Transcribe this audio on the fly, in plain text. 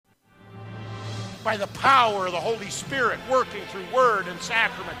by the power of the Holy Spirit working through word and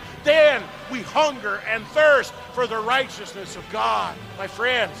sacrament. Then we hunger and thirst for the righteousness of God. My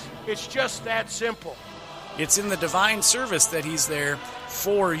friends, it's just that simple. It's in the divine service that he's there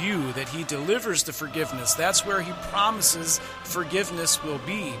for you, that he delivers the forgiveness. That's where he promises forgiveness will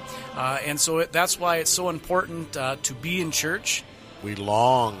be. And so that's why it's so important to be in church. We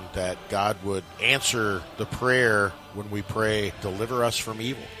long that God would answer the prayer when we pray, deliver us from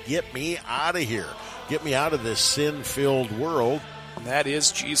evil. Get me out of here. Get me out of this sin-filled world. And that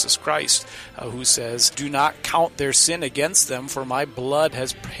is Jesus Christ, who says, do not count their sin against them, for my blood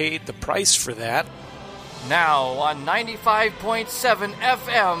has paid the price for that. Now on 95.7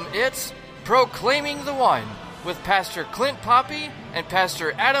 FM, it's Proclaiming the One with Pastor Clint Poppy and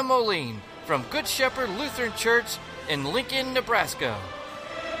Pastor Adam Moline from Good Shepherd Lutheran Church in Lincoln, Nebraska.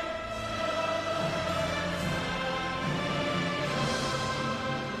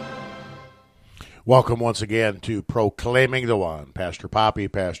 Welcome once again to Proclaiming the One. Pastor Poppy,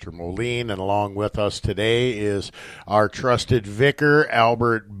 Pastor Moline, and along with us today is our trusted vicar,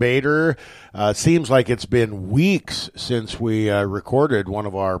 Albert Bader. Seems like it's been weeks since we recorded one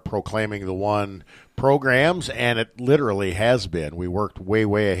of our Proclaiming the One programs, and it literally has been. We worked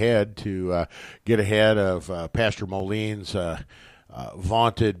way ahead to get ahead of Pastor Moline's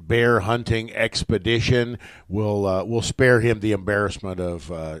vaunted bear hunting expedition. We'll spare him the embarrassment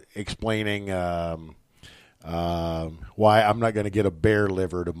of explaining why I'm not going to get a bear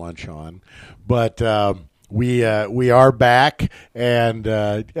liver to munch on, but we are back, and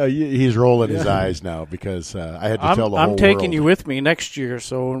he's rolling his eyes now because I had to tell the whole world. I'm taking you with me next year,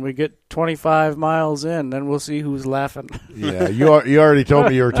 so when we get 25 miles in, then we'll see who's laughing. Yeah, you already told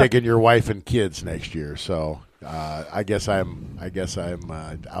me you were taking your wife and kids next year, so. I guess I'm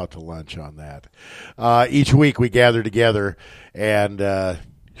out to lunch on that. Each week we gather together and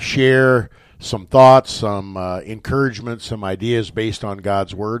share some thoughts, some encouragement, some ideas based on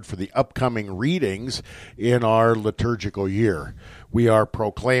God's Word for the upcoming readings in our liturgical year. We are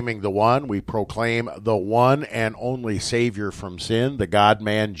proclaiming the One. We proclaim the one and only Savior from sin, the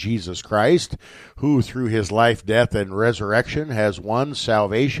God-man Jesus Christ, who through his life, death, and resurrection has won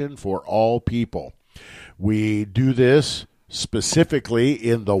salvation for all people. We do this specifically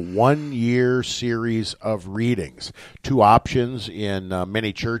in the one-year series of readings. Two options in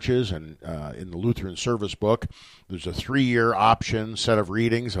many churches and in the Lutheran Service Book. There's a 3-year option set of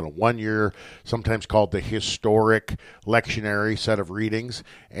readings and a 1-year, sometimes called the historic lectionary set of readings.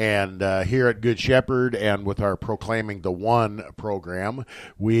 And here at Good Shepherd and with our Proclaiming the One program,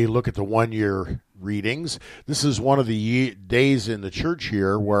 we look at the 1-year readings. This is one of the days in the church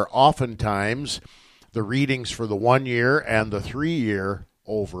year where oftentimes the readings for the 1-year and the 3-year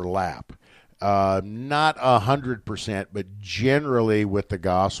overlap. Not 100%, but generally with the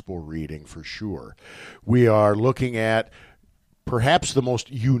gospel reading for sure. We are looking at perhaps the most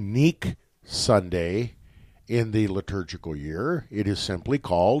unique Sunday in the liturgical year. It is simply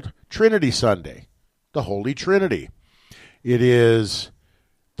called Trinity Sunday, the Holy Trinity. It is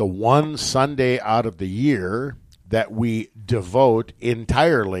the one Sunday out of the year that we devote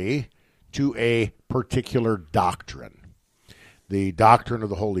entirely to a particular doctrine. The doctrine of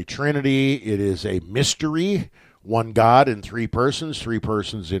the Holy Trinity, it is a mystery, one God in three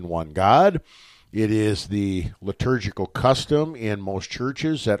persons in one God. It is the liturgical custom in most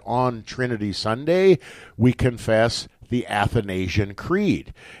churches that on Trinity Sunday we confess the Athanasian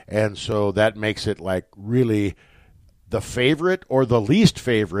Creed. And so that makes it like really the favorite or the least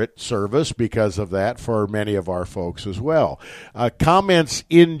favorite service because of that for many of our folks as well. Comments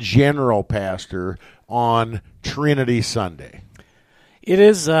in general, Pastor, on Trinity Sunday. It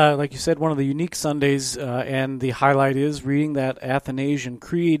is, like you said, one of the unique Sundays, and the highlight is reading that Athanasian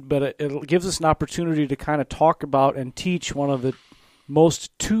Creed, but it gives us an opportunity to kind of talk about and teach one of the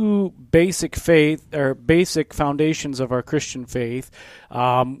most two basic foundations of our Christian faith,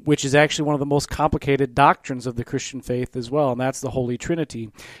 which is actually one of the most complicated doctrines of the Christian faith as well, and that's the Holy Trinity.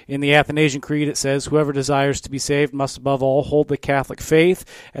 In the Athanasian Creed, it says, "Whoever desires to be saved must above all hold the Catholic faith,"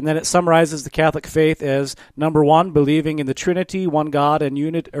 and then it summarizes the Catholic faith as, number one, believing in the Trinity, one God and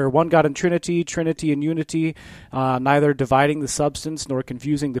Trinity, Trinity and unity, neither dividing the substance nor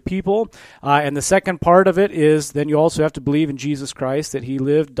confusing the people. And the second part of it is then you also have to believe in Jesus Christ, that he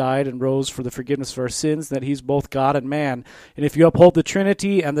lived, died, and rose for the forgiveness of our sins, that he's both God and man. And if you uphold the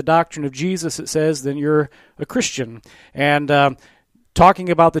Trinity and the doctrine of Jesus, it says, then you're a Christian. And talking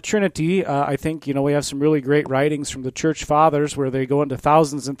about the Trinity, I think, we have some really great writings from the Church Fathers where they go into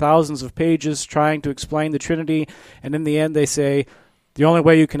thousands and thousands of pages trying to explain the Trinity, and in the end they say, The only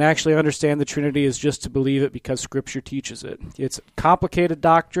way you can actually understand the Trinity is just to believe it because Scripture teaches it. It's a complicated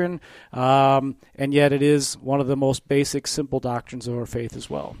doctrine, and yet it is one of the most basic, simple doctrines of our faith as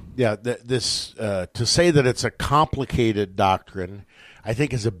well. Yeah, to say that it's a complicated doctrine, I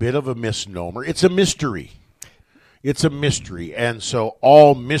think is a bit of a misnomer. It's a mystery. It's a mystery. And so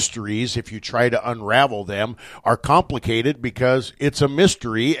all mysteries, if you try to unravel them, are complicated because it's a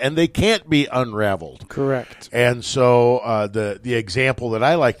mystery and they can't be unraveled. Correct. And so the example that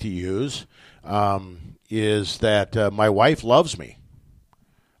I like to use is that my wife loves me.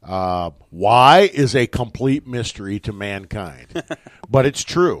 Why is a complete mystery to mankind. But it's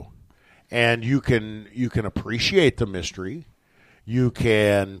true. And you can appreciate the mystery. You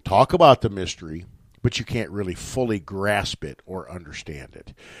can talk about the mystery, but you can't really fully grasp it or understand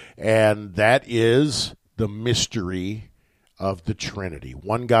it. And that is the mystery of the Trinity.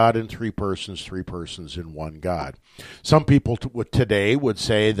 One God in three persons in one God. Some people today would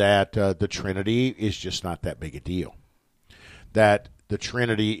say that the Trinity is just not that big a deal, that the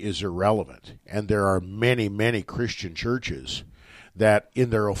Trinity is irrelevant. And there are many, many Christian churches that in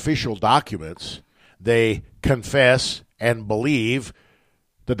their official documents, they confess and believe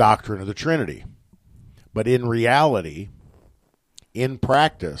the doctrine of the Trinity. But in reality, in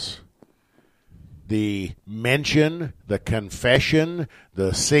practice, the mention, the confession,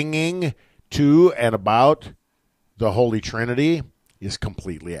 the singing to and about the Holy Trinity is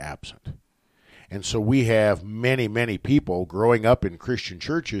completely absent. And so we have many, many people growing up in Christian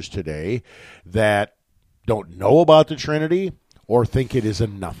churches today that don't know about the Trinity or think it is a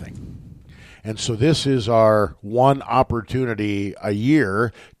nothing. And so this is our one opportunity a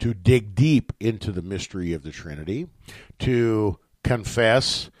year to dig deep into the mystery of the Trinity, to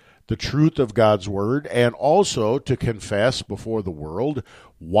confess the truth of God's Word, and also to confess before the world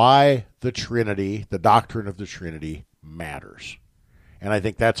why the Trinity, the doctrine of the Trinity, matters. And I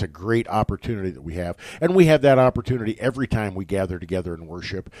think that's a great opportunity that we have. And we have that opportunity every time we gather together and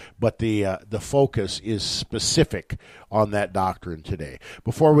worship, but the focus is specific on that doctrine today.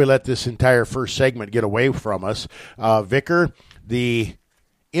 Before we let this entire first segment get away from us, Vicar, the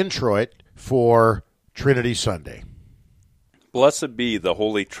introit for Trinity Sunday. Blessed be the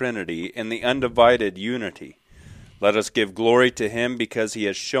Holy Trinity in the undivided unity. Let us give glory to him because he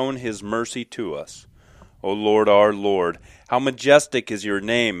has shown his mercy to us. O Lord, our Lord, how majestic is your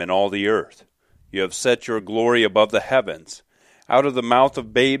name in all the earth. You have set your glory above the heavens. Out of the mouth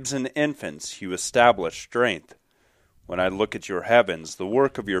of babes and infants you establish strength. When I look at your heavens, the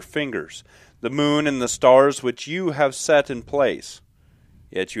work of your fingers, the moon and the stars which you have set in place,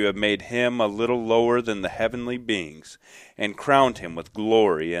 yet you have made him a little lower than the heavenly beings, and crowned him with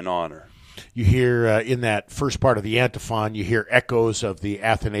glory and honor. You hear in that first part of the antiphon, you hear echoes of the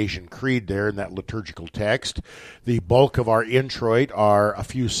Athanasian Creed there in that liturgical text. The bulk of our introit are a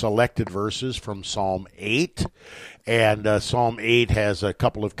few selected verses from Psalm 8. And Psalm 8 has a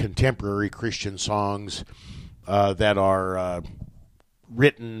couple of contemporary Christian songs that are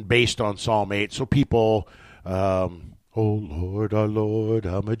written based on Psalm 8. So people... Oh Lord, our Lord,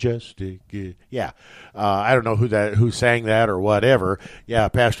 how majestic is... Yeah, I don't know who sang that or whatever. Yeah,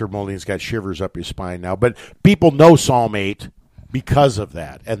 Pastor Moline's got shivers up his spine now. But people know Psalm 8 because of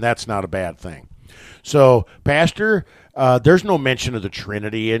that, and that's not a bad thing. So, Pastor, there's no mention of the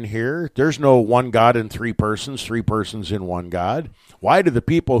Trinity in here. There's no one God in three persons in one God. Why do the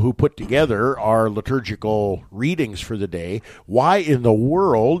people who put together our liturgical readings for the day, why in the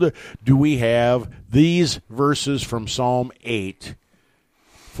world do we have these verses from Psalm 8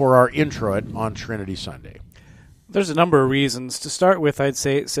 for our introit on Trinity Sunday? There's a number of reasons. To start with, I'd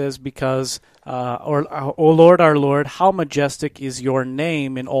say it says because, O Lord, our Lord, how majestic is your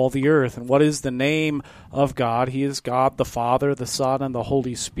name in all the earth. And what is the name of God? He is God the Father, the Son, and the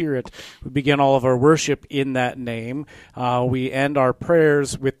Holy Spirit. We begin all of our worship in that name. We end our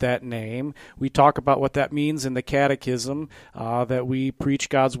prayers with that name. We talk about what that means in the Catechism, that we preach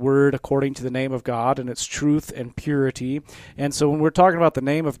God's Word according to the name of God and its truth and purity. And so when we're talking about the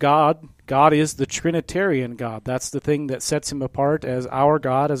name of God, God is the Trinitarian God. That's the thing that sets him apart as our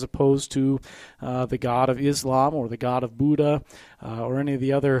God as opposed to the God of Islam or the God of Buddha or any of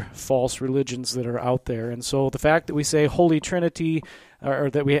the other false religions that are out there. And so the fact that we say Holy Trinity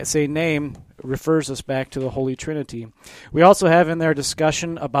or that we say name refers us back to the Holy Trinity. We also have in there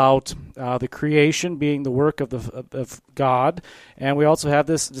discussion about the creation being the work of God, and we also have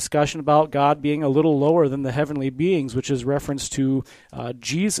this discussion about God being a little lower than the heavenly beings, which is reference to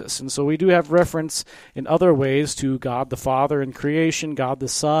Jesus. And so we do have reference in other ways to God the Father in creation, God the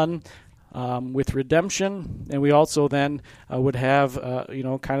Son, with redemption, and we also then would have,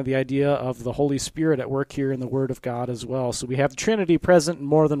 kind of the idea of the Holy Spirit at work here in the Word of God as well. So we have the Trinity present in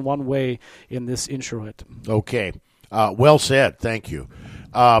more than one way in this introit. Okay. Well said. Thank you.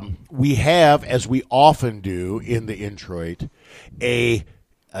 We have, as we often do in the introit, a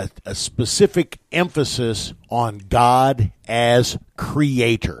specific emphasis on God as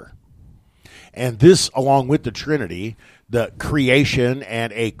creator. And this, along with the Trinity, the creation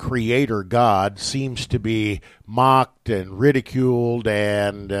and a creator God seems to be mocked and ridiculed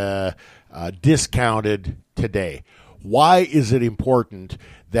and discounted today. Why is it important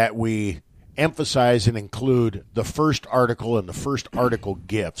that we emphasize and include the first article and the first article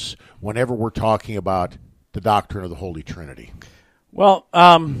gifts whenever we're talking about the doctrine of the Holy Trinity? Well,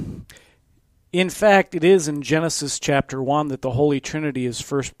 in fact, it is in Genesis chapter 1 that the Holy Trinity is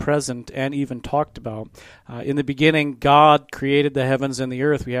first present and even talked about. In the beginning, God created the heavens and the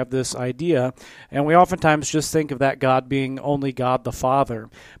earth. We have this idea, and we oftentimes just think of that God being only God the Father.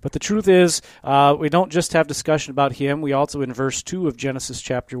 But the truth is, we don't just have discussion about Him. We also, in verse 2 of Genesis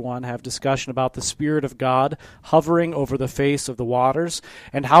chapter 1, have discussion about the Spirit of God hovering over the face of the waters.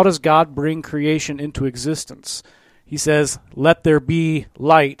 And how does God bring creation into existence? He says, let there be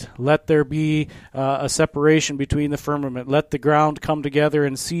light, let there be a separation between the firmament, let the ground come together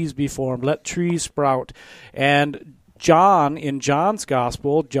and seas be formed, let trees sprout. And John, in John's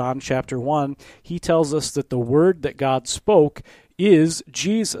Gospel, John chapter 1, he tells us that the word that God spoke is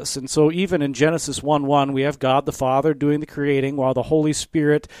Jesus. And so even in Genesis 1:1, we have God the Father doing the creating while the Holy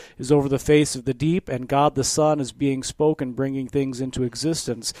Spirit is over the face of the deep, and God the Son is being spoken, bringing things into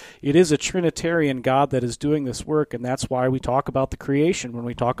existence. It is a Trinitarian God that is doing this work, and that's why we talk about the creation when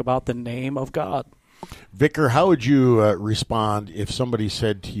we talk about the name of God. Vicar, how would you respond if somebody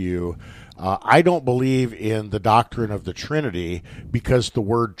said to you, I don't believe in the doctrine of the Trinity because the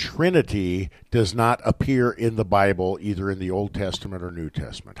word Trinity does not appear in the Bible, either in the Old Testament or New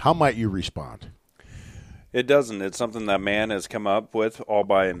Testament? How might you respond? It doesn't. It's something that man has come up with all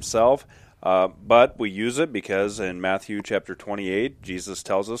by himself. But we use it because in Matthew chapter 28, Jesus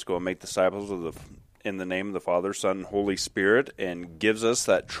tells us, go and make disciples in the name of the Father, Son, and Holy Spirit, and gives us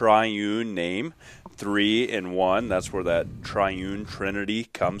that triune name, 3 in 1. That's where that triune Trinity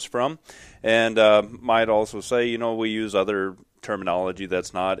comes from. And might also say, we use other terminology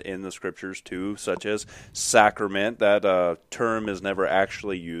that's not in the Scriptures too, such as sacrament. That term is never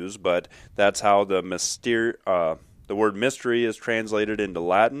actually used, but that's how the word mystery is translated into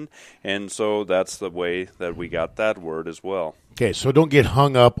Latin, and so that's the way that we got that word as well. Okay, so don't get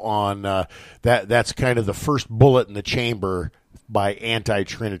hung up on that. That's kind of the first bullet in the chamber by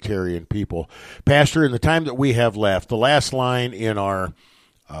anti-Trinitarian people. Pastor, in the time that we have left, the last line in our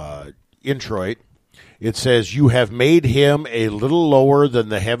introit, it says, you have made him a little lower than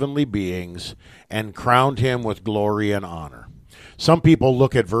the heavenly beings and crowned him with glory and honor. Some people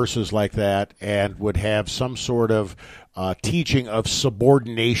look at verses like that and would have some sort of teaching of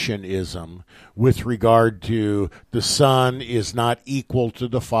subordinationism with regard to the Son is not equal to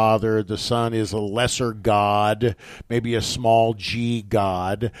the Father, the Son is a lesser God, maybe a small g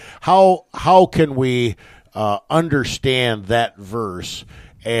God. How can we understand that verse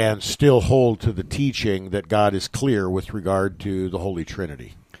and still hold to the teaching that God is clear with regard to the Holy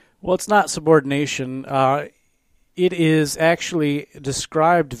Trinity? Well, it's not subordination. It is actually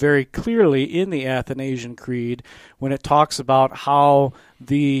described very clearly in the Athanasian Creed when it talks about how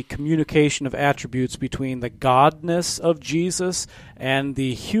the communication of attributes between the godness of Jesus and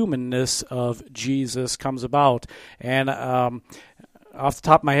the humanness of Jesus comes about. And off the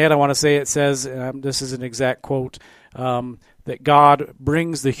top of my head, I want to say it says, this is an exact quote, that God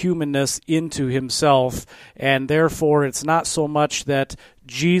brings the humanness into himself, and therefore it's not so much that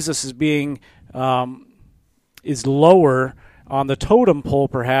Jesus is being is lower on the totem pole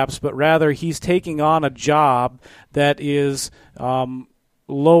perhaps, but rather he's taking on a job that is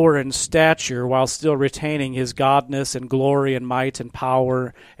lower in stature while still retaining his godness and glory and might and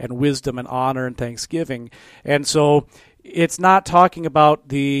power and wisdom and honor and thanksgiving. And so it's not talking about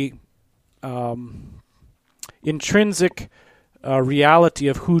the intrinsic reality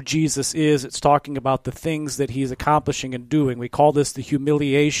of who Jesus is. It's talking about the things that he's accomplishing and doing. We call this the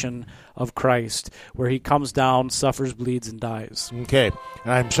humiliation of Christ, where he comes down, suffers, bleeds, and dies. Okay.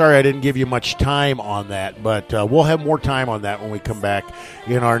 And I'm sorry I didn't give you much time on that, but we'll have more time on that when we come back.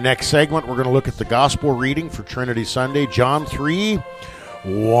 In our next segment, we're going to look at the gospel reading for Trinity Sunday, John 3,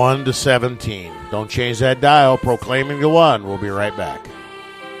 1-17. Don't change that dial. Proclaiming the One. We'll be right back.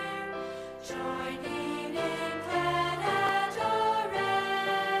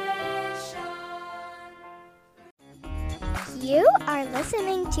 You are are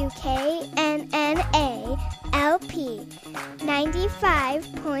listening to KNNA LP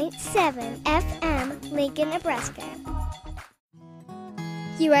 95.7 FM, Lincoln, Nebraska.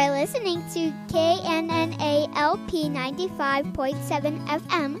 You are listening to KNNA LP 95.7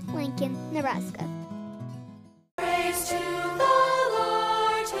 FM, Lincoln, Nebraska. Praise to the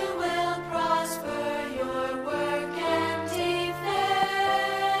Lord who will prosper your work and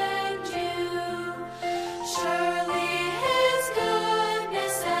defend you. Surely his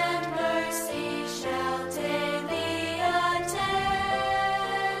goodness and mercy shall daily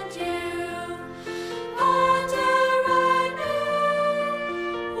attend you. Ponder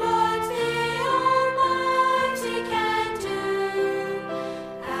anew what the Almighty can do,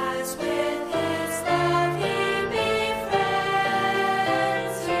 as with his love he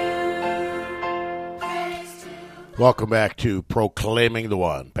befriends you. Praise to Welcome back to Proclaiming the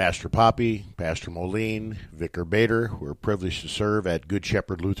One. Pastor Poppy, Pastor Moline, Vicar Bader. We're privileged to serve at Good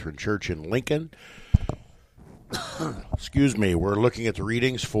Shepherd Lutheran Church in Lincoln. Excuse me. We're looking at the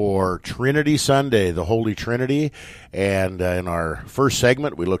readings for Trinity Sunday, the Holy Trinity. And in our first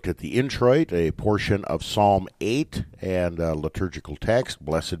segment, we looked at the introit, a portion of Psalm 8 and liturgical text,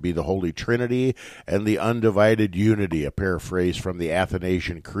 Blessed be the Holy Trinity and the undivided unity, a paraphrase from the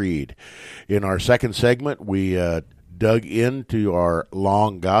Athanasian Creed. In our second segment, we dug into our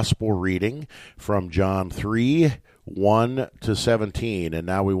long gospel reading from John 3, 1 to 17. And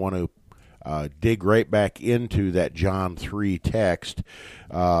now we want to dig right back into that John 3 text.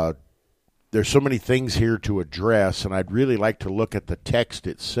 There's so many things here to address, and I'd really like to look at the text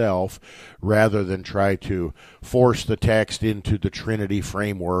itself rather than try to force the text into the Trinity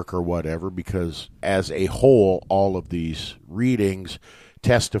framework or whatever, because as a whole, all of these readings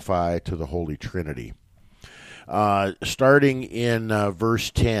testify to the Holy Trinity. Starting in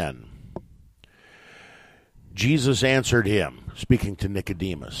verse 10, Jesus answered him, speaking to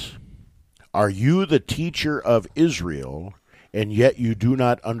Nicodemus, "Are you the teacher of Israel, and yet you do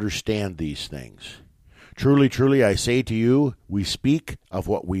not understand these things? Truly, truly, I say to you, we speak of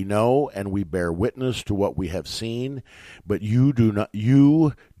what we know, and we bear witness to what we have seen, but you do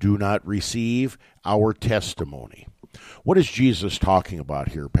not receive our testimony." What is Jesus talking about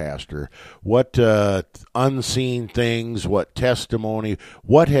here, Pastor? What unseen things, what testimony,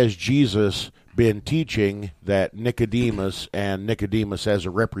 what has Jesus been teaching that Nicodemus, and Nicodemus as a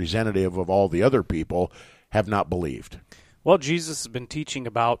representative of all the other people, have not believed? Well, Jesus has been teaching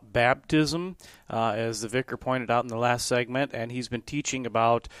about baptism, as the vicar pointed out in the last segment, and he's been teaching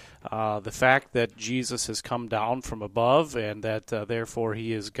about the fact that Jesus has come down from above and that therefore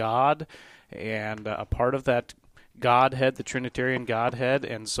he is God and a part of that Godhead, the Trinitarian Godhead.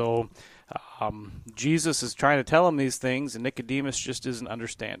 And so Jesus is trying to tell him these things, and Nicodemus just isn't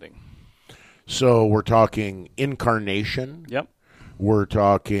understanding. So we're talking incarnation. Yep. We're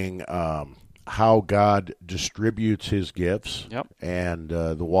talking how God distributes his gifts. Yep. And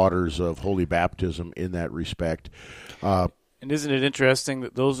the waters of holy baptism in that respect. And isn't it interesting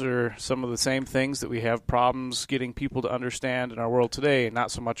that those are some of the same things that we have problems getting people to understand in our world today? Not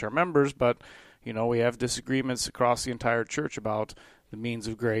so much our members, but we have disagreements across the entire church about the means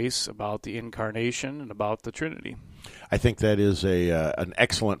of grace, about the incarnation, and about the Trinity. I think that is an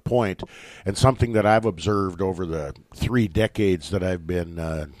excellent point, and something that I've observed over the 3 decades that I've been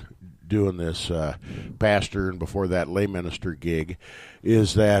doing this pastor and before that lay minister gig,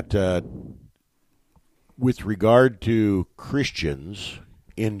 is that with regard to Christians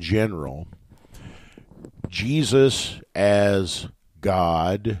in general, Jesus as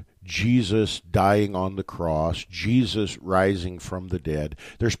God, Jesus dying on the cross, Jesus rising from the dead,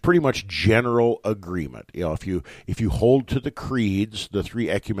 there's pretty much general agreement. If you hold to the creeds, the 3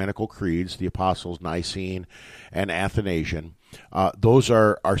 ecumenical creeds, the Apostles' Nicene and Athanasian, those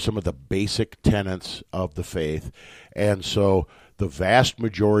are some of the basic tenets of the faith. And so the vast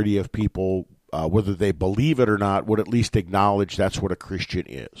majority of people, whether they believe it or not, would at least acknowledge that's what a Christian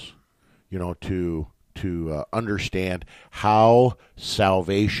is, to understand how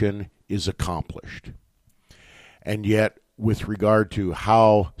salvation is accomplished. And yet, with regard to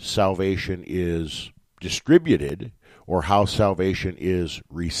how salvation is distributed or how salvation is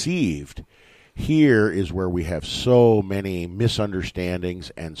received, here is where we have so many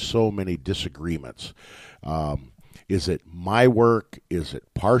misunderstandings and so many disagreements. Is it my work? Is it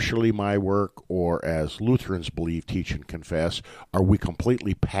partially my work? Or, as Lutherans believe, teach, and confess, are we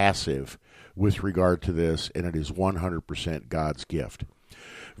completely passive with regard to this, and it is 100% God's gift?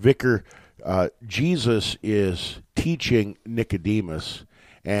 Vicar, Jesus is teaching Nicodemus,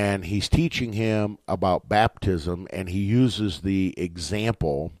 and he's teaching him about baptism, and he uses the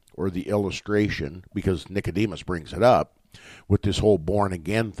example or the illustration, because Nicodemus brings it up, with this whole born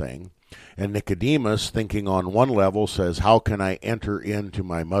again thing. And Nicodemus, thinking on one level, says, how can I enter into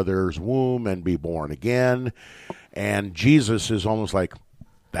my mother's womb and be born again? And Jesus is almost like,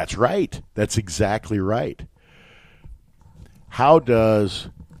 that's right. That's exactly right. How does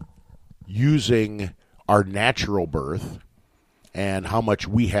using our natural birth and how much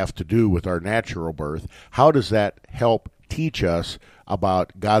we have to do with our natural birth, how does that help teach us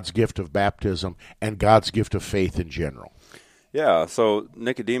about God's gift of baptism and God's gift of faith in general? Yeah, so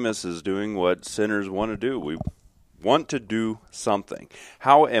Nicodemus is doing what sinners want to do. We want to do something.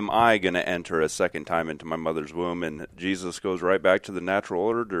 How am I going to enter a second time into my mother's womb? And Jesus goes right back to the natural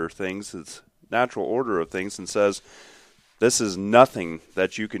order of things. It's natural order of things and says, this is nothing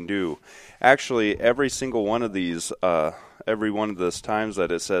that you can do. Actually, every single one of these, every one of those times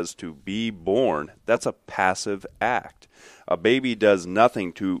that it says to be born, that's a passive act. A baby does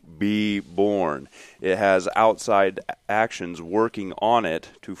nothing to be born. It has outside actions working on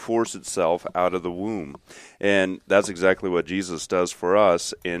it to force itself out of the womb. And that's exactly what Jesus does for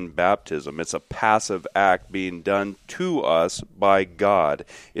us in baptism. It's a passive act being done to us by God.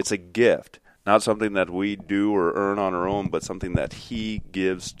 It's a gift, not something that we do or earn on our own, but something that He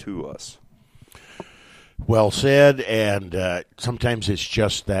gives to us. Well said, and sometimes it's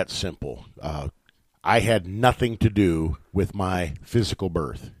just that simple. I had nothing to do with my physical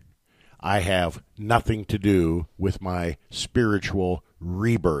birth. I have nothing to do with my spiritual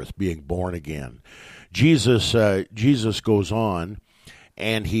rebirth, being born again. Jesus goes on,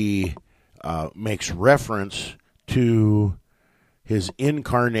 and he makes reference to his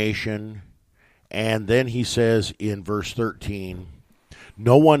incarnation, and then he says in verse 13,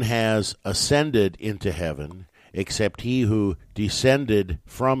 no one has ascended into heaven except he who descended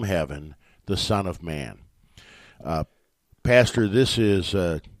from heaven, the Son of Man. Pastor, this is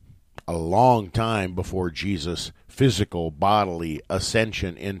a long time before Jesus' physical, bodily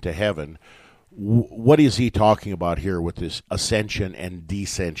ascension into heaven. What is he talking about here with this ascension and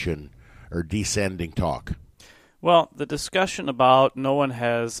descension, or descending talk? Well, the discussion about no one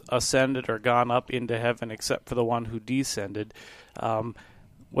has ascended or gone up into heaven except for the one who descended,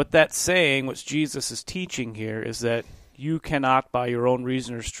 what that's saying, what Jesus is teaching here, is that you cannot, by your own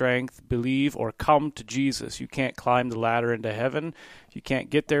reason or strength, believe or come to Jesus. You can't climb the ladder into heaven. You can't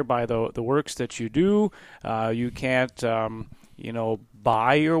get there by the works that you do. You can't,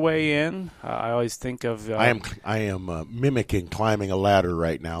 buy your way in. I always think of. I am mimicking climbing a ladder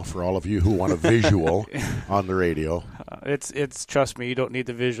right now for all of you who want a visual on the radio. It's trust me, you don't need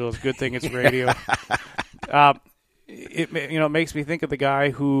the visual. It's a good thing it's radio. It makes me think of the guy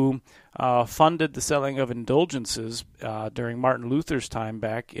who funded the selling of indulgences during Martin Luther's time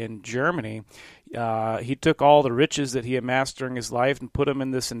back in Germany. He took all the riches that he amassed during his life and put them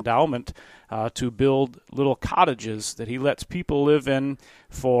in this endowment to build little cottages that he lets people live in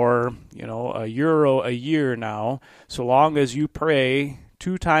for €1 a year now, so long as you pray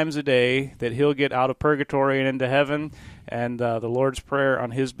 2 times a day that he'll get out of purgatory and into heaven, and the Lord's Prayer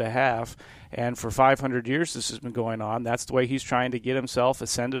on his behalf. And for 500 years this has been going on. That's the way he's trying to get himself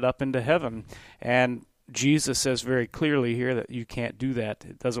ascended up into heaven. And Jesus says very clearly here that you can't do that.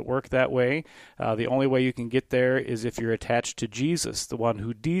 It doesn't work that way. The only way you can get there is if you're attached to Jesus, the one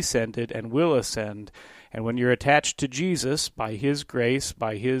who descended and will ascend. And when you're attached to Jesus, by his grace,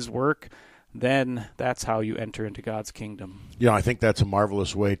 by his work, then that's how you enter into God's kingdom. I think that's a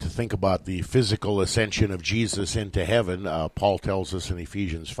marvelous way to think about the physical ascension of Jesus into heaven. Paul tells us in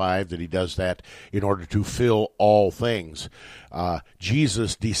Ephesians 5 that he does that in order to fill all things.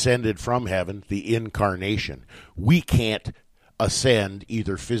 Jesus descended from heaven, the incarnation. We can't ascend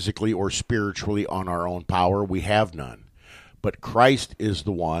either physically or spiritually on our own power. We have none. But Christ is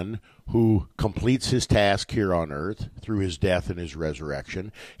the one who completes his task here on earth through his death and his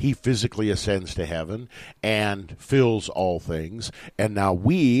resurrection. He physically ascends to heaven and fills all things. And now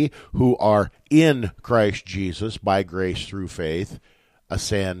we who are in Christ Jesus by grace through faith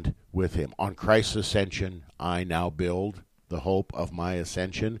ascend with him. On Christ's ascension, I now build the hope of my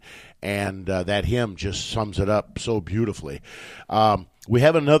ascension. And that hymn just sums it up so beautifully. We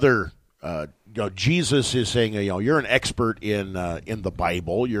have another... Jesus is saying, you're an expert in the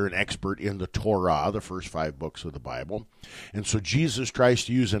Bible. You're an expert in the Torah, the first 5 books of the Bible. And so Jesus tries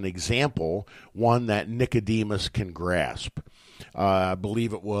to use an example, one that Nicodemus can grasp. I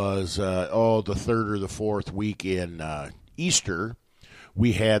believe it was, the 3rd or the 4th week in Easter,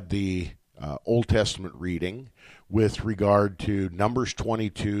 we had the Old Testament reading with regard to Numbers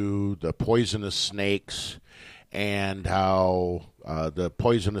 22, the poisonous snakes, and how the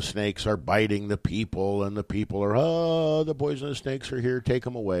poisonous snakes are biting the people, and the people are, the poisonous snakes are here, take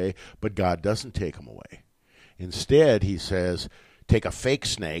them away. But God doesn't take them away. Instead, he says, take a fake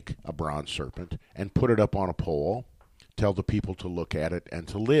snake, a bronze serpent, and put it up on a pole. Tell the people to look at it and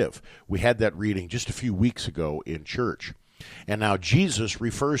to live. We had that reading just a few weeks ago in church. And now Jesus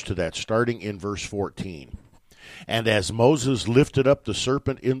refers to that starting in verse 14. And as Moses lifted up the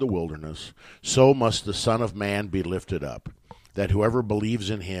serpent in the wilderness, so must the Son of Man be lifted up, that whoever believes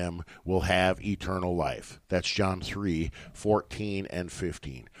in him will have eternal life. That's John 3:14 and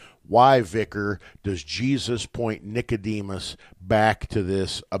 15. Why, Vicar, does Jesus point Nicodemus back to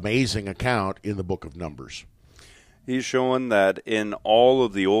this amazing account in the book of Numbers? He's showing that in all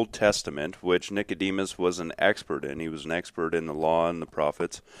of the Old Testament, which Nicodemus was an expert in, he was an expert in the law and the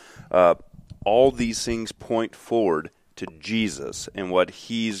prophets, all these things point forward to Jesus and what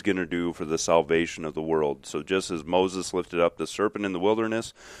he's going to do for the salvation of the world. So just as Moses lifted up the serpent in the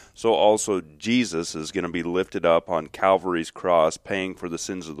wilderness, so also Jesus is going to be lifted up on Calvary's cross, paying for the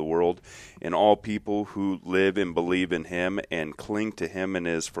sins of the world, and all people who live and believe in him and cling to him and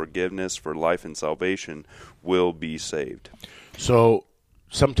his forgiveness for life and salvation will be saved. So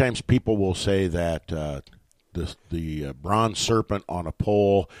sometimes people will say that the bronze serpent on a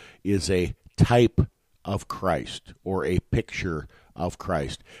pole is a type of Christ or a picture of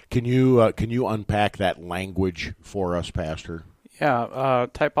Christ. Can you unpack that language for us, Pastor? Yeah,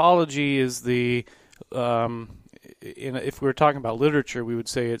 typology is the if we were talking about literature, we would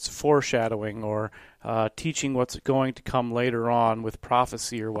say it's foreshadowing or teaching what's going to come later on with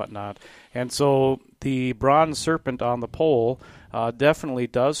prophecy or whatnot. And so the bronze serpent on the pole definitely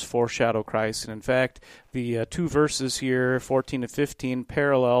does foreshadow Christ. And in fact, the two verses here, 14 and 15,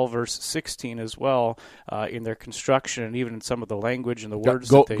 parallel verse 16 as well in their construction and even in some of the language and the words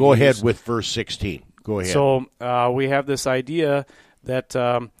that they use. Go ahead with verse 16. Go ahead. So we have this idea that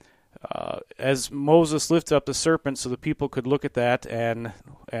as Moses lifted up the serpent so the people could look at that and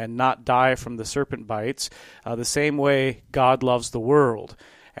not die from the serpent bites, the same way God loves the world.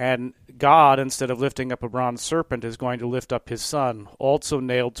 And God, instead of lifting up a bronze serpent, is going to lift up his Son, also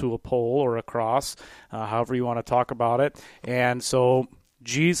nailed to a pole or a cross, however you want to talk about it. And so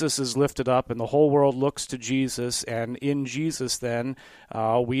Jesus is lifted up, and the whole world looks to Jesus. And in Jesus, then,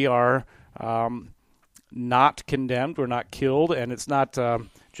 we are not condemned, we're not killed, and it's not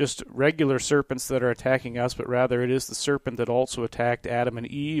just regular serpents that are attacking us, but rather it is the serpent that also attacked Adam and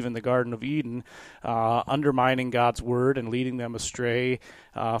Eve in the Garden of Eden, undermining God's word and leading them astray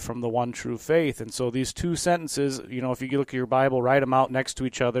from the one true faith. And so these two sentences, if you look at your Bible, write them out next to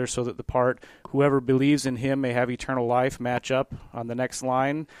each other so that the part, whoever believes in him may have eternal life, match up on the next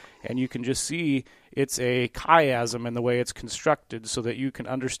line, and you can just see it's a chiasm in the way it's constructed so that you can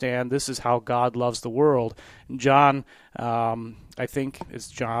understand this is how God loves the world. John, I think it's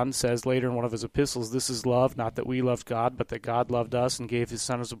John, says later in one of his epistles, this is love, not that we loved God, but that God loved us and gave his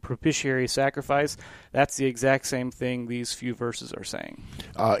Son as a propitiatory sacrifice. That's the exact same thing these few verses are saying.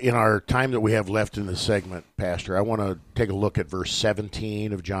 In our time that we have left in this segment, Pastor, I want to take a look at verse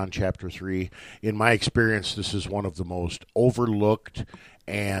 17 of John chapter 3. In my experience, this is one of the most overlooked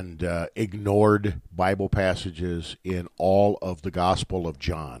and ignored Bible passages in all of the Gospel of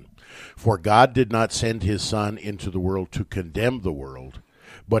John. For God did not send his Son into the world to condemn the world,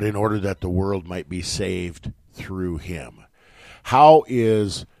 but in order that the world might be saved through him. How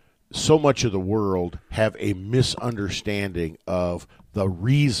is so much of the world have a misunderstanding of the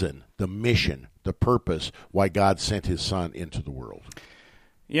reason, the mission, the purpose why God sent his Son into the world?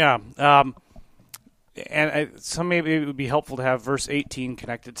 Yeah, some maybe it would be helpful to have verse 18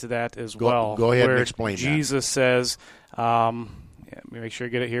 connected to that as well. Go ahead where and explain Jesus says, let me make sure I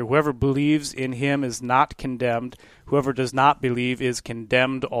get it here. Whoever believes in him is not condemned. Whoever does not believe is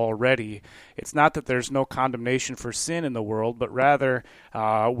condemned already. It's not that there's no condemnation for sin in the world, but rather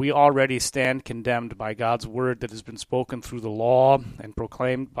we already stand condemned by God's word that has been spoken through the law and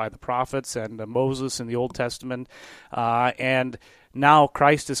proclaimed by the prophets and Moses in the Old Testament. And now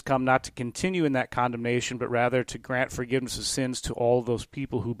Christ has come not to continue in that condemnation, but rather to grant forgiveness of sins to all those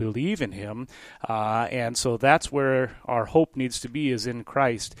people who believe in him. And so that's where our hope needs to be, is in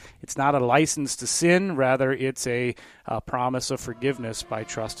Christ. It's not a license to sin, rather it's a promise of forgiveness by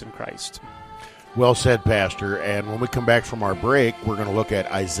trust in Christ. Well said, Pastor. And when we come back from our break, we're going to look at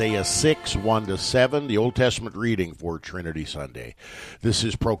Isaiah 6, 1-7, the Old Testament reading for Trinity Sunday. This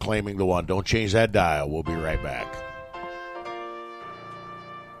is Proclaiming the One. Don't change that dial. We'll be right back.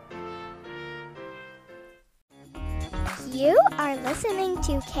 You are listening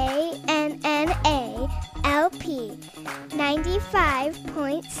to KNNA LP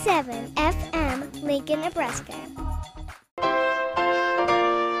 95.7 FM, Lincoln, Nebraska.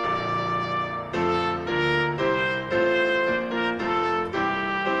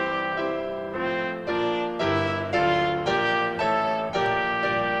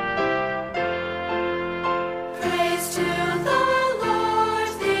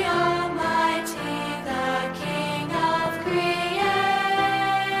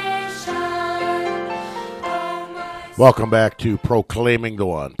 Welcome back to Proclaiming the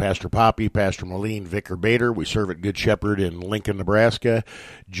One. Pastor Poppy, Pastor Moline, Vicar Bader. We serve at Good Shepherd in Lincoln, Nebraska.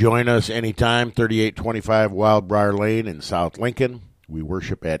 Join us anytime, 3825 Wildbriar Lane in South Lincoln. We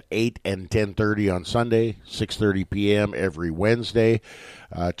worship at 8 and 10:30 on Sunday, 6:30 p.m. every Wednesday.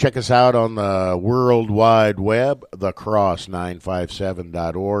 Check us out on the World Wide Web,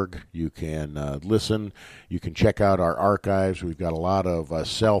 thecross957.org. You can listen. You can check out our archives. We've got a lot of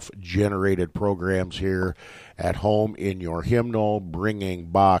self-generated programs here at home in your hymnal, bringing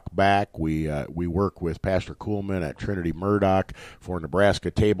Bach back. We work with Pastor Kuhlman at Trinity Murdoch for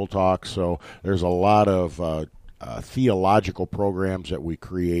Nebraska Table Talk. So there's a lot of theological programs that we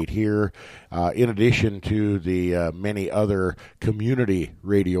create here, in addition to the many other community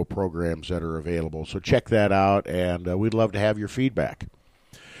radio programs that are available. So check that out, and we'd love to have your feedback.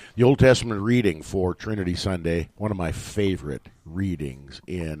 The Old Testament reading for Trinity Sunday, one of my favorite readings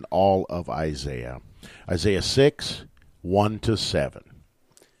in all of Isaiah. Isaiah 6, 1-7.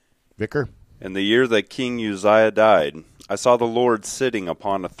 Vicar? In the year that King Uzziah died, I saw the Lord sitting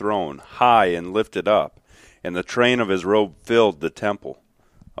upon a throne, high and lifted up, and the train of his robe filled the temple.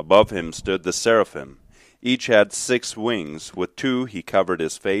 Above him stood the seraphim. Each had 6 wings. With 2 he covered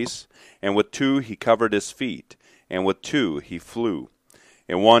his face, and with 2 he covered his feet, and with 2 he flew.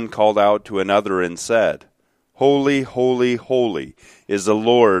 And one called out to another and said, Holy, holy, holy is the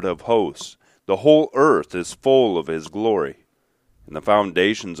Lord of hosts. The whole earth is full of his glory. And the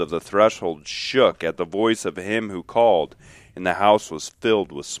foundations of the threshold shook at the voice of him who called, and the house was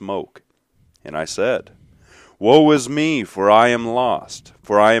filled with smoke. And I said, Woe is me, for I am lost,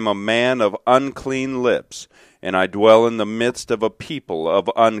 for I am a man of unclean lips, and I dwell in the midst of a people of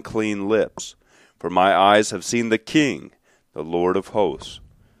unclean lips. For my eyes have seen the King, the Lord of hosts.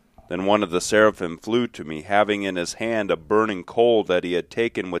 Then one of the seraphim flew to me, having in his hand a burning coal that he had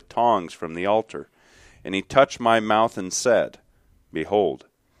taken with tongs from the altar. And he touched my mouth and said, Behold,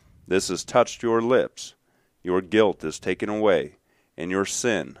 this has touched your lips. Your guilt is taken away, and your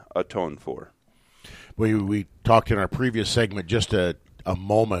sin atoned for. We talked in our previous segment just a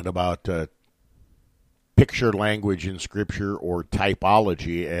moment about picture language in Scripture or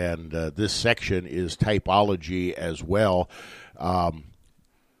typology, and this section is typology as well.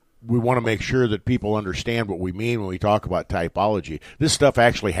 We want to make sure that people understand what we mean when we talk about typology. This stuff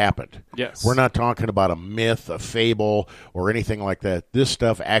actually happened. Yes. We're not talking about a myth, a fable, or anything like that. This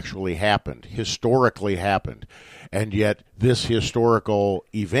stuff actually happened, historically happened. And yet this historical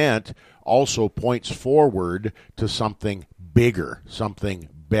event also points forward to something bigger, something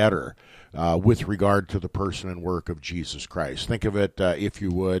better, with regard to the person and work of Jesus Christ. Think of it, if you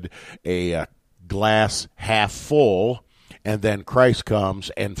would, a glass half full, and then Christ comes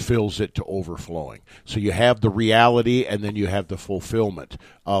and fills it to overflowing. So you have the reality, and then you have the fulfillment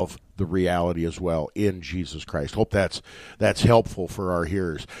of the reality as well in Jesus Christ. Hope that's helpful for our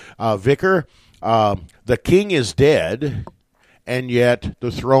hearers. Vicar, the King is dead, and yet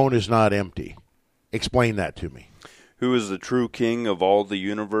the throne is not empty. Explain that to me. Who is the true King of all the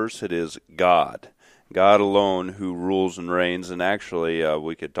universe? It is God. God alone who rules and reigns. And actually,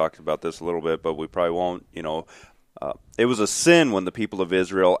 we could talk about this a little bit, but we probably won't. It was a sin when the people of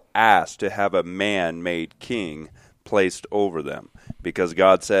Israel asked to have a man-made king placed over them, because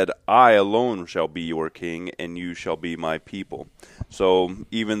God said, I alone shall be your king, and you shall be my people. So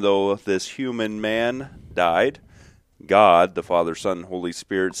even though this human man died, God, the Father, Son, and Holy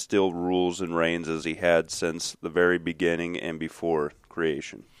Spirit, still rules and reigns as he had since the very beginning and before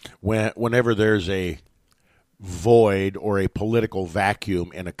creation. Whenever there's a void or a political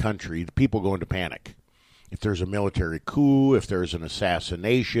vacuum in a country, the people go into panic. If there's a military coup, if there's an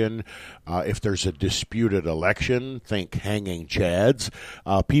assassination, if there's a disputed election, think hanging chads,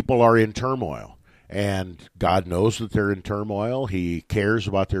 people are in turmoil. And God knows that they're in turmoil. He cares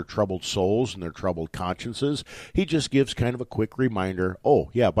about their troubled souls and their troubled consciences. He just gives kind of a quick reminder, oh,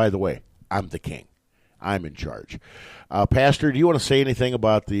 yeah, by the way, I'm the king. I'm in charge. Pastor, do you want to say anything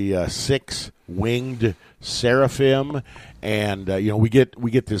about the 6-winged seraphim? And we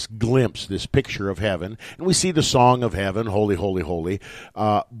get this glimpse, this picture of heaven, and we see the song of heaven, holy, holy, holy.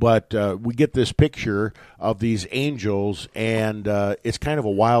 But we get this picture of these angels, and it's kind of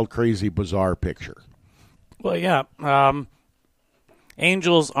a wild, crazy, bizarre picture. Well, yeah.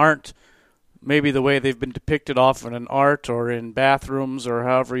 Angels aren't maybe the way they've been depicted often in art or in bathrooms or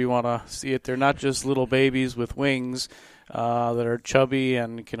however you want to see it. They're not just little babies with wings that are chubby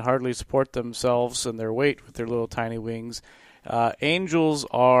and can hardly support themselves and their weight with their little tiny wings. Angels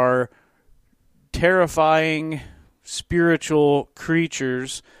are terrifying spiritual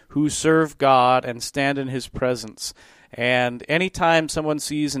creatures who serve God and stand in his presence. And anytime someone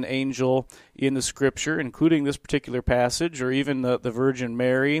sees an angel in the Scripture, including this particular passage, or even the Virgin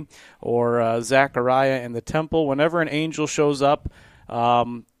Mary, or Zechariah in the temple, whenever an angel shows up,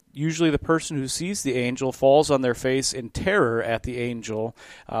 usually the person who sees the angel falls on their face in terror at the angel,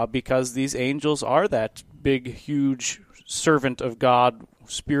 because these angels are that big, huge servant of God,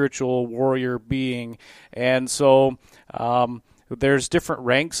 spiritual warrior being. And so there's different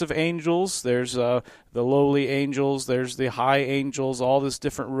ranks of angels. There's the lowly angels, there's the high angels, all these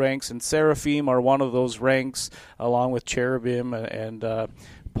different ranks, and seraphim are one of those ranks, along with cherubim, and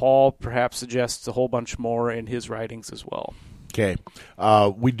Paul perhaps suggests a whole bunch more in his writings as well. Okay.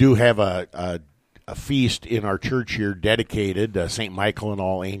 We do have a feast in our church here dedicated St. Michael and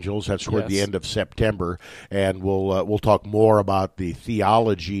all angels. That's toward the Yes. end of September, and we'll talk more about the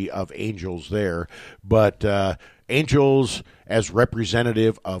theology of angels there. But angels, as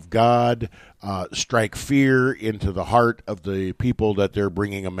representative of God, strike fear into the heart of the people that they're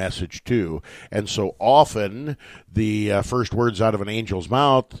bringing a message to. And so often the first words out of an angel's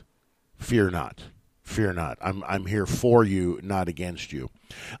mouth, fear not. Fear not. I'm here for you, not against you.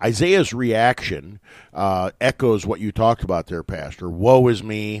 Isaiah's reaction echoes what you talked about there, Pastor. Woe is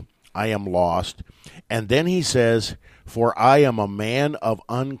me, I am lost. And then he says, for I am a man of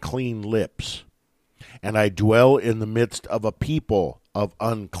unclean lips, and I dwell in the midst of a people of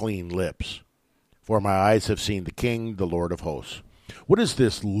unclean lips. For my eyes have seen the King, the Lord of hosts. What is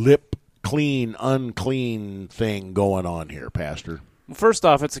this lip clean, unclean thing going on here, Pastor? Well, first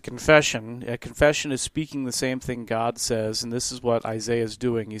off, it's a confession. A confession is speaking the same thing God says, and this is what Isaiah is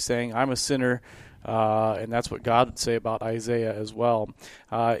doing. He's saying, I'm a sinner, and that's what God would say about Isaiah as well.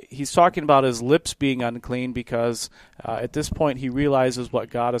 He's talking about his lips being unclean because at this point he realizes what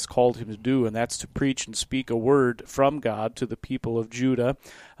God has called him to do, and that's to preach and speak a word from God to the people of Judah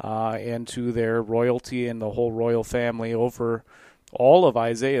and to their royalty and the whole royal family over all of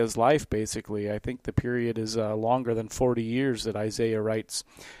Isaiah's life, basically. I think the period is longer than 40 years that Isaiah writes.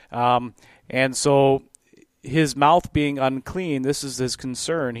 And so his mouth being unclean, this is his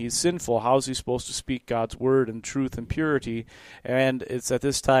concern. He's sinful. How is he supposed to speak God's word in truth and purity? And it's at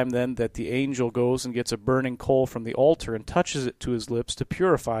this time then that the angel goes and gets a burning coal from the altar and touches it to his lips to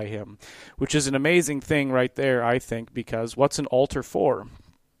purify him, which is an amazing thing right there, I think, because what's an altar for?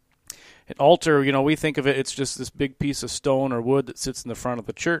 An altar, we think of it, it's just this big piece of stone or wood that sits in the front of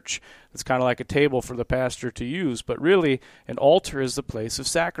the church. It's kind of like a table for the pastor to use. But really, an altar is the place of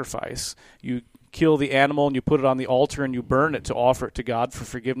sacrifice. You kill the animal and you put it on the altar and you burn it to offer it to God for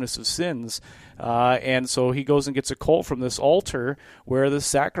forgiveness of sins. And so he goes and gets a coal from this altar where the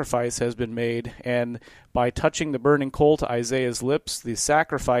sacrifice has been made. And by touching the burning coal to Isaiah's lips, the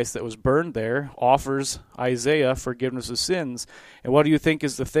sacrifice that was burned there offers Isaiah forgiveness of sins. And what do you think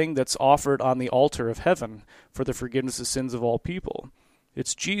is the thing that's offered on the altar of heaven for the forgiveness of sins of all people?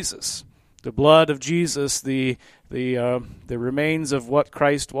 It's Jesus. The blood of Jesus, the remains of what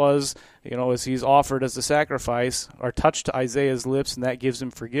Christ was, as he's offered as a sacrifice, are touched to Isaiah's lips, and that gives him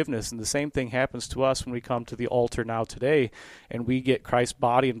forgiveness. And the same thing happens to us when we come to the altar now today, and we get Christ's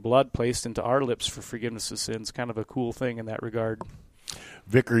body and blood placed into our lips for forgiveness of sins. Kind of a cool thing in that regard.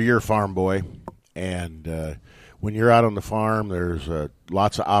 Vicar, you're a farm boy, and when you're out on the farm, there's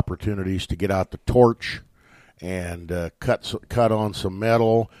lots of opportunities to get out the torch and cut on some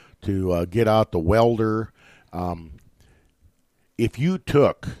metal, to get out the welder. If you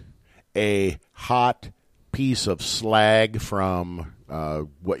took a hot piece of slag from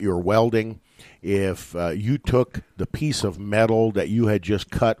what you're welding, if you took the piece of metal that you had just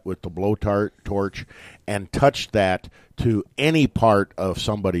cut with the blowtorch and touched that to any part of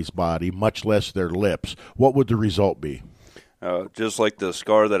somebody's body, much less their lips, what would the result be? Just like the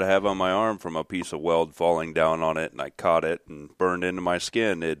scar that I have on my arm from a piece of weld falling down on it, and I caught it and burned into my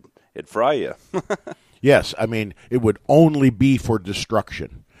skin, it'd fry you. Yes, I mean, it would only be for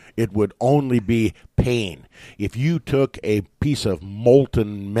destruction. It would only be pain. If you took a piece of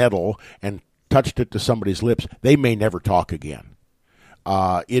molten metal and touched it to somebody's lips, they may never talk again.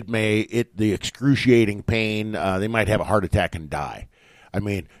 The excruciating pain, they might have a heart attack and die. I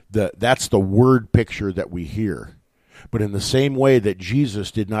mean, that's the word picture that we hear. But in the same way that Jesus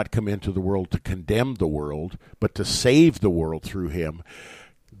did not come into the world to condemn the world, but to save the world through him,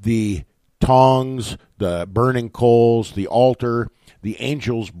 the tongs, the burning coals, the altar, the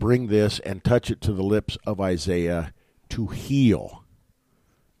angels bring this and touch it to the lips of Isaiah to heal,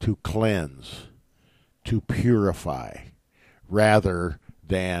 to cleanse, to purify, rather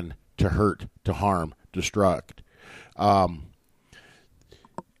than to hurt, to harm, destruct.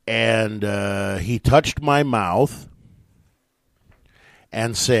 And he touched my mouth,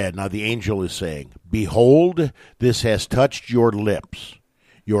 and said, now the angel is saying, behold, this has touched your lips.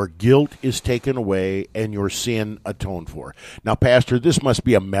 Your guilt is taken away and your sin atoned for. Now, Pastor, this must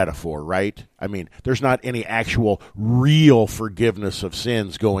be a metaphor, right? I mean, there's not any actual real forgiveness of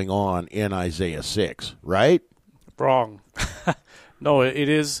sins going on in Isaiah 6, right? Wrong. No, it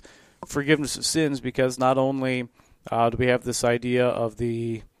is forgiveness of sins, because not only do we have this idea of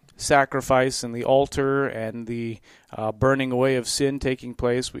the sacrifice and the altar and the burning away of sin taking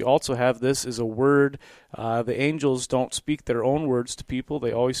place, we also have this as a word. The angels don't speak their own words to people.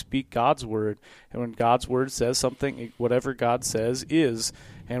 They always speak God's word. And when God's word says something, whatever God says is.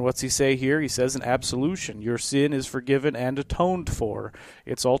 And what's he say here? He says an absolution. Your sin is forgiven and atoned for.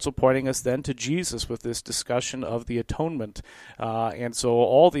 It's also pointing us then to Jesus with this discussion of the atonement. And so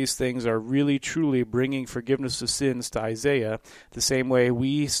all these things are really, truly bringing forgiveness of sins to Isaiah, the same way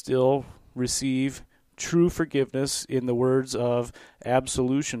we still receive true forgiveness in the words of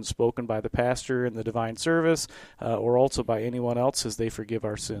absolution spoken by the pastor in the divine service, or also by anyone else as they forgive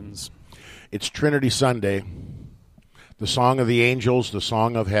our sins. It's Trinity Sunday. The song of the angels, the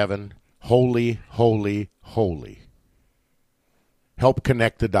song of heaven, holy, holy, holy. Help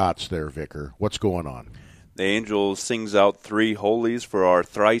connect the dots there, Vicar. What's going on? The angel sings out three holies for our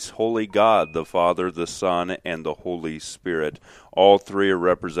thrice holy God, the Father, the Son, and the Holy Spirit. All three are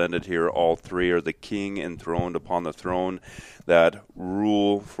represented here. All three are the King enthroned upon the throne that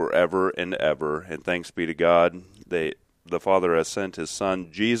rule forever and ever. And thanks be to God, the Father has sent his Son,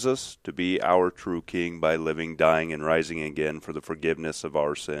 Jesus, to be our true King by living, dying, and rising again for the forgiveness of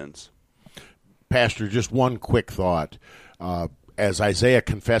our sins. Pastor, just one quick thought. As Isaiah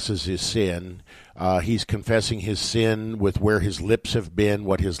confesses his sin, he's confessing his sin with where his lips have been,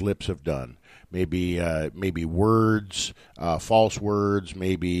 what his lips have done. Maybe words, false words.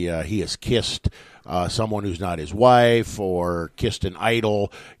 Maybe he has kissed someone who's not his wife, or kissed an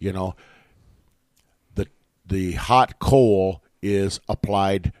idol. You know, the hot coal is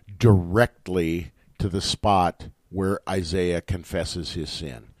applied directly to the spot where Isaiah confesses his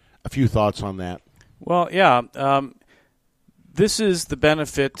sin. A few thoughts on that? Well, yeah. This is the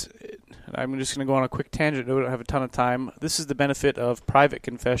benefit. I'm just going to go on a quick tangent. We don't have a ton of time. This is the benefit of private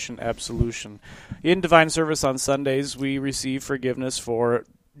confession absolution. In divine service on Sundays, we receive forgiveness for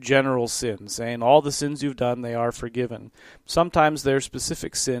general sins, saying all the sins you've done, they are forgiven. Sometimes there are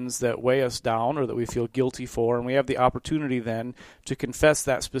specific sins that weigh us down or that we feel guilty for, and we have the opportunity then to confess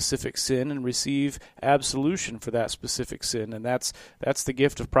that specific sin and receive absolution for that specific sin. And that's the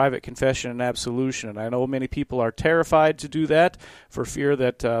gift of private confession and absolution. And I know many people are terrified to do that for fear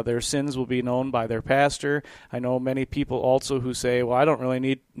that their sins will be known by their pastor. I know many people also who say, well, I don't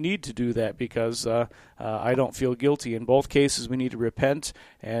really need to do that because I don't feel guilty. In both cases, we need to repent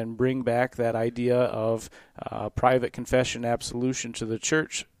and bring back that idea of private confession absolution to the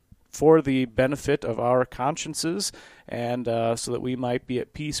church for the benefit of our consciences, and so that we might be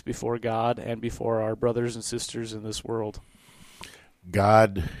at peace before God and before our brothers and sisters in this world.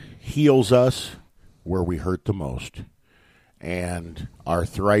 God heals us where we hurt the most, and our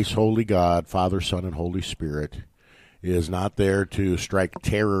thrice holy God, Father, Son, and Holy Spirit, is not there to strike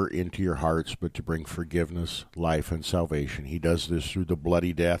terror into your hearts, but to bring forgiveness, life, and salvation. He does this through the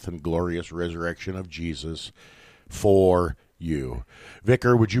bloody death and glorious resurrection of Jesus for you.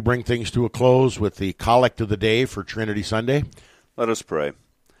 Vicar, would you bring things to a close with the collect of the day for Trinity Sunday? Let us pray.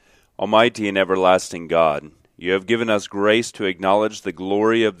 Almighty and everlasting God, you have given us grace to acknowledge the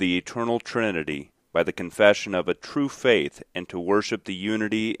glory of the eternal Trinity by the confession of a true faith, and to worship the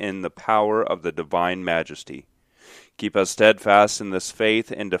unity in the power of the divine majesty. Keep us steadfast in this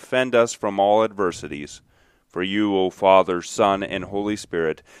faith and defend us from all adversities. For you, O Father, Son, and Holy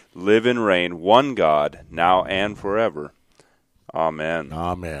Spirit, live and reign, one God, now and forever. Amen.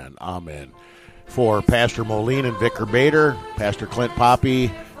 Amen. Amen. For Pastor Moline and Vicar Bader, Pastor Clint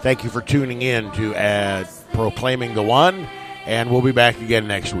Poppy, thank you for tuning in to Proclaiming the One, and we'll be back again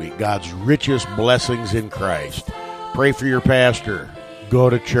next week. God's richest blessings in Christ. Pray for your pastor. Go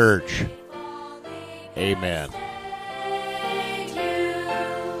to church. Amen.